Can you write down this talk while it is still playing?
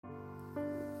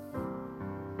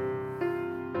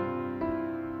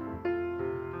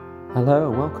Hello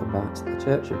and welcome back to the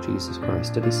Church of Jesus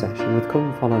Christ study session with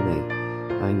Come Follow Me.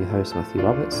 I'm your host Matthew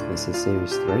Roberts. This is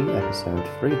Series 3, Episode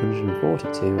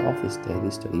 342 of this daily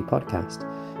study podcast.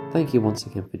 Thank you once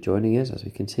again for joining us as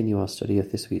we continue our study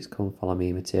of this week's Come Follow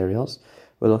Me materials.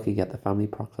 We're looking at the Family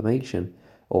Proclamation,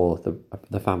 or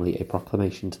the Family, a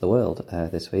Proclamation to the World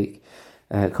this week,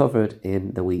 covered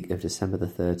in the week of December the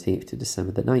 13th to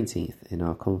December the 19th in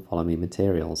our Come Follow Me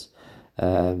materials.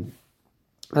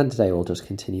 And today we'll just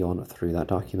continue on through that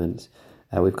document.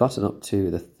 We've gotten up to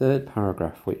the third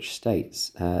paragraph, which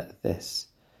states this,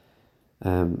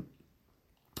 all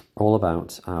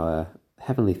about our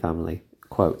heavenly family.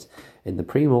 Quote, "In the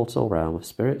premortal realm,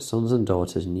 spirits, sons and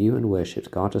daughters knew and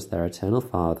worshipped God as their eternal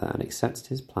Father and accepted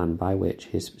his plan by which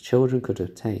his children could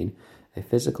obtain a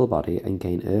physical body and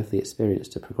gain earthly experience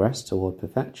to progress toward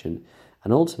perfection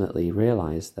and ultimately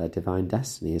realize their divine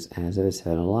destiny as heirs of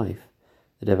eternal life.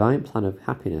 The divine plan of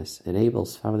happiness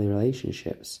enables family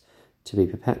relationships to be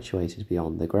perpetuated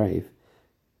beyond the grave.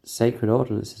 Sacred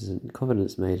ordinances and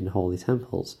covenants made in holy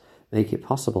temples make it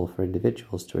possible for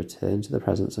individuals to return to the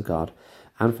presence of God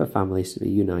and for families to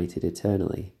be united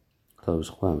eternally."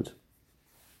 Close quote.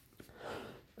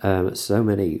 So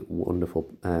many wonderful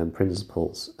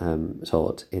principles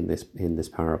taught in this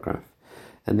paragraph.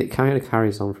 And it kind of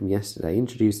carries on from yesterday,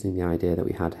 introducing the idea that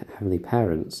we had heavenly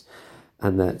parents,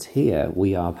 and that here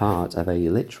we are part of a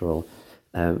literal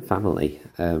family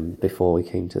before we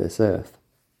came to this earth.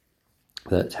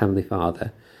 That Heavenly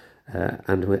Father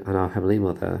and our Heavenly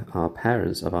Mother are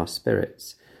parents of our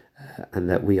spirits, and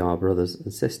that we are brothers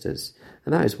and sisters.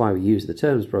 And that is why we use the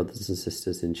terms brothers and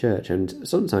sisters in church, and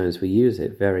sometimes we use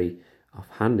it very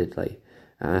offhandedly.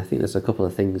 And I think there's a couple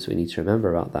of things we need to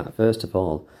remember about that. First of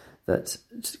all, that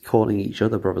calling each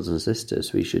other brothers and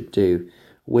sisters we should do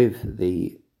with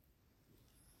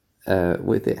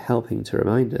it helping to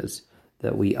remind us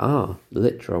that we are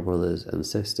literal brothers and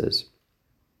sisters.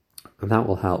 And that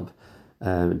will help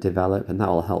develop, and that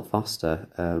will help foster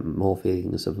more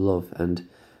feelings of love and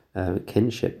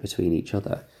kinship between each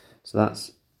other. So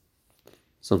that's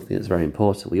something that's very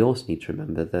important. We also need to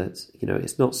remember that,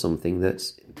 it's not something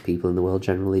that people in the world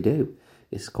generally do.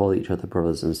 It's call each other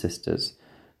brothers and sisters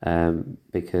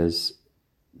because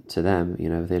to them,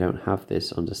 they don't have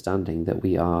this understanding that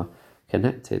we are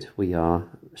connected. We are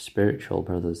spiritual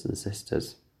brothers and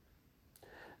sisters.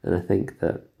 And I think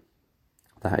that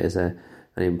is an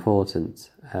important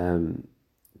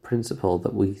principle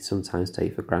that we sometimes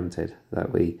take for granted,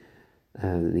 that we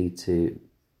need to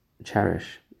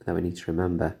cherish, that we need to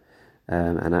remember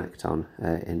and act on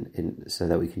so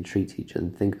that we can treat each other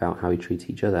and think about how we treat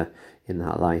each other in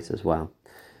that light as well.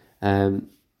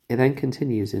 It then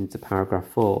continues into paragraph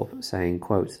 4 saying,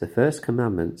 quote, "The first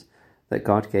commandment that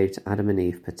God gave to Adam and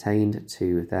Eve pertained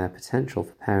to their potential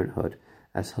for parenthood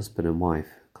as husband and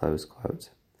wife," close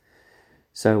quote.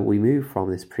 So we move from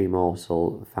this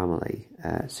premortal family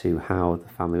to how the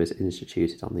family was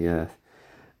instituted on the earth.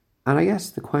 And I guess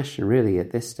the question really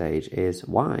at this stage is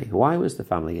why? Why was the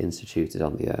family instituted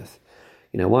on the earth?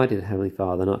 Why did Heavenly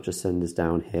Father not just send us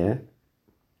down here?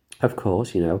 Of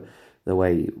course, the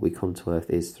way we come to earth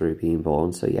is through being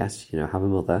born. So yes, have a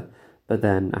mother. But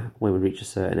then when we reach a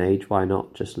certain age, why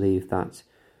not just leave that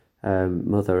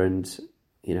mother and,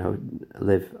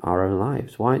 live our own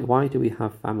lives? Why do we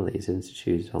have families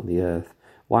instituted on the earth?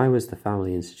 Why was the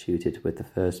family instituted with the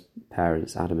first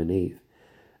parents, Adam and Eve?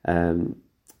 And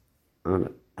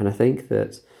I think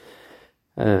that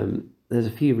there's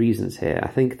a few reasons here. I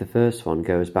think the first one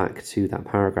goes back to that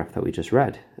paragraph that we just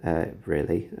read,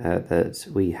 really, that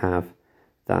we have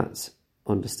that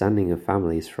understanding of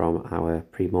families from our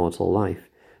premortal life.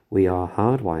 We are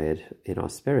hardwired in our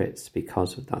spirits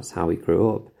because that's how we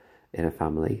grew up in a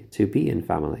family, to be in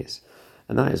families.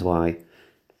 And that is why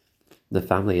the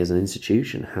family as an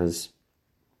institution has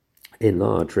in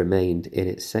large remained in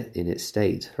its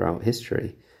state throughout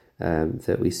history.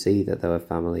 That we see that there were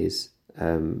families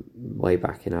way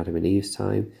back in Adam and Eve's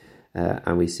time,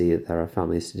 and we see that there are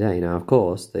families today. Now, of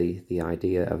course, the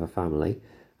idea of a family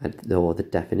or the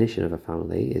definition of a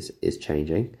family is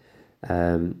changing,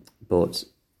 but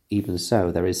even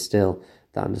so, there is still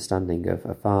that understanding of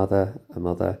a father, a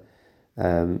mother,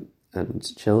 and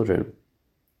children,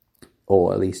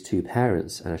 or at least two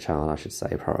parents and a child, I should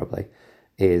say, probably,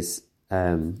 is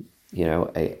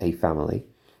a family.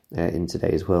 In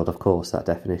today's world, of course, that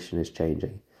definition is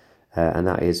changing, and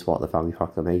that is what the Family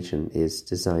Proclamation is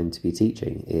designed to be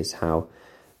teaching, is how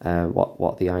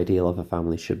what the ideal of a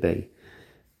family should be.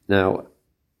 Now,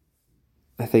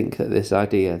 I think that this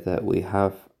idea that we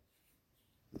have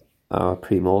our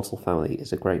premortal family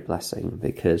is a great blessing,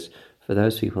 because for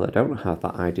those people that don't have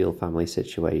that ideal family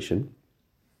situation,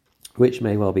 which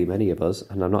may well be many of us,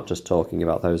 and I'm not just talking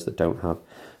about those that don't have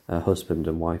a husband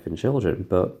and wife and children,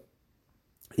 but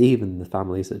even the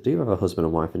families that do have a husband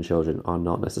and wife and children are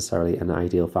not necessarily an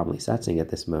ideal family setting at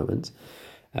this moment.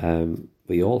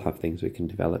 We all have things we can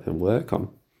develop and work on.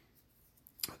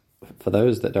 For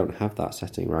those that don't have that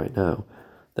setting right now,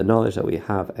 the knowledge that we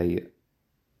have a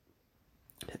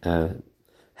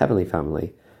heavenly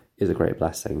family is a great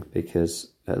blessing,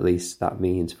 because at least that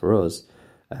means for us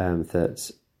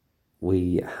that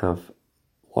we have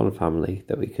one family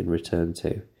that we can return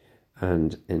to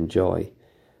and enjoy.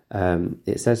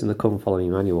 It says in the Come Follow Me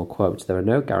manual, quote, "There are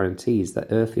no guarantees that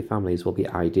earthly families will be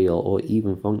ideal or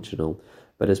even functional,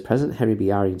 but as President Henry B.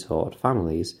 Eyring taught,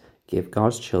 families give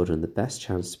God's children the best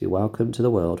chance to be welcomed to the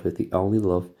world with the only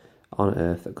love on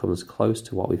earth that comes close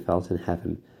to what we felt in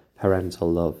heaven,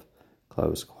 parental love,"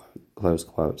 close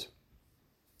quote.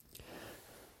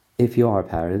 If you are a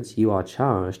parent, you are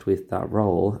charged with that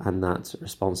role and that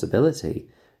responsibility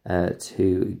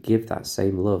to give that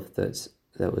same love that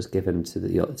was given to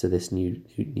this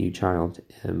new child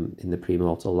in the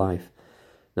premortal life.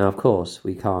 Now, of course,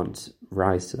 we can't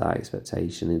rise to that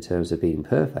expectation in terms of being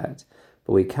perfect,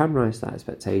 but we can rise to that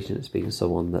expectation as being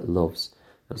someone that loves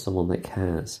and someone that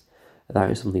cares. That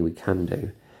is something we can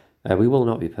do. We will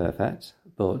not be perfect,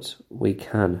 but we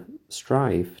can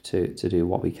strive to do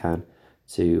what we can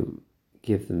to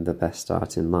give them the best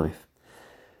start in life.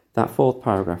 That fourth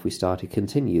paragraph we started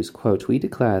continues, quote, "We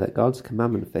declare that God's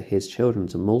commandment for his children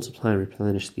to multiply and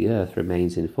replenish the earth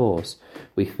remains in force.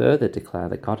 We further declare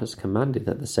that God has commanded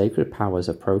that the sacred powers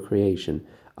of procreation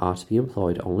are to be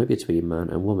employed only between man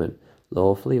and woman,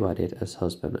 lawfully wedded as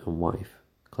husband and wife,"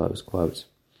 close quote.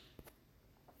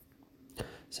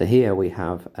 So here we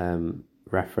have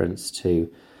reference to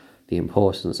the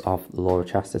importance of the law of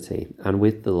chastity, and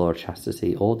with the law of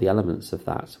chastity, all the elements of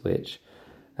that which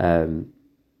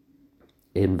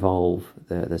involve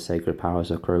the sacred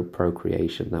powers of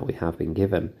procreation that we have been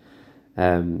given.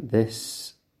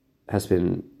 This has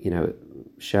been,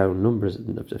 shown numbers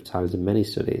of times in many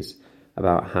studies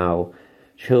about how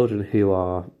children who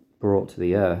are brought to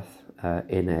the earth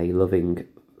in a loving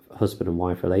husband and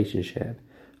wife relationship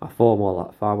are far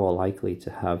more likely to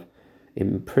have,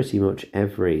 in pretty much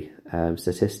every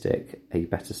statistic, a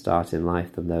better start in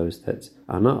life than those that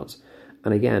are not.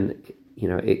 And again,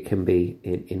 it can be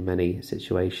in many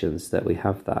situations that we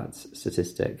have that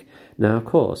statistic. Now, of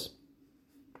course,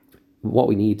 what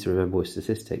we need to remember with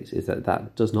statistics is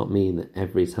that does not mean that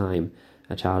every time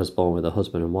a child is born with a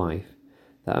husband and wife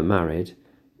that are married,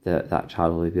 that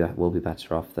child will be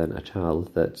better off than a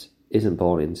child that isn't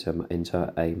born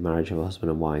into a marriage of a husband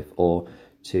and wife, or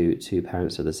to two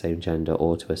parents of the same gender,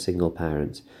 or to a single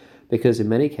parent. Because in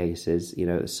many cases,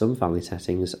 some family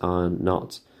settings are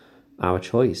not our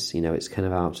choice. It's kind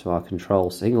of out of our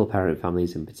control. Single parent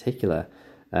families in particular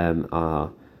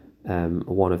are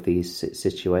one of these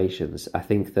situations. I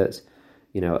think that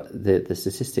the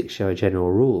statistics show a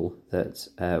general rule that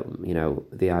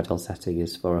the ideal setting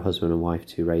is for a husband and wife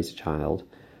to raise a child,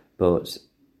 but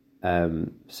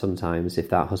sometimes if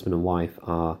that husband and wife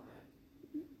are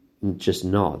just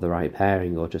not the right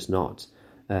pairing, or just not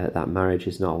that marriage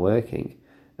is not working,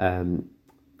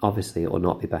 obviously it will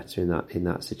not be better in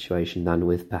that situation than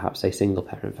with perhaps a single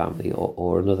parent family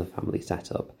or another family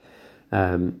setup.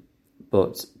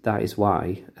 But that is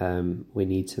why we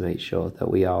need to make sure that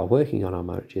we are working on our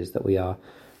marriages, that we are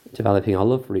developing our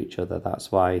love for each other.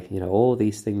 That's why all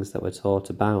these things that we're taught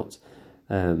about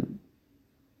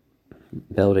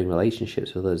building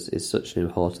relationships with us is such an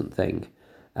important thing.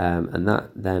 And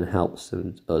that then helps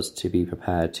us to be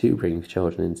prepared to bring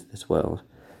children into this world,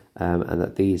 and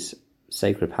that these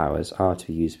sacred powers are to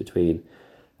be used between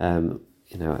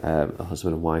a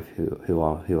husband and wife who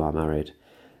are married.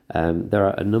 There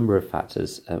are a number of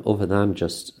factors other than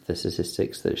just the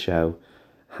statistics that show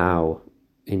how,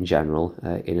 in general,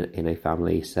 in a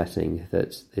family setting,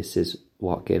 that this is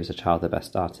what gives a child the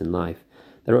best start in life.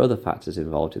 There are other factors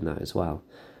involved in that as well,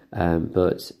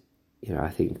 but I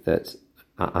think that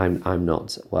I'm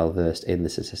not well versed in the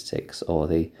statistics or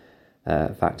the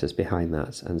factors behind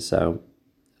that, and so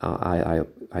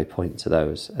I point to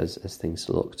those as things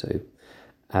to look to.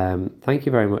 Thank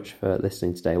you very much for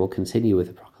listening today. We'll continue with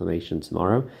the proclamation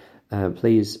tomorrow.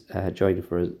 Please join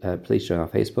our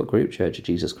Facebook group, Church of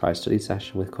Jesus Christ Study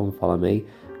Session with Come Follow Me.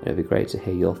 And it'd be great to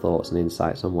hear your thoughts and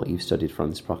insights on what you've studied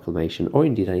from this proclamation, or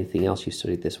indeed anything else you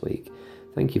studied this week.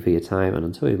 Thank you for your time, and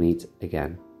until we meet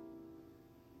again.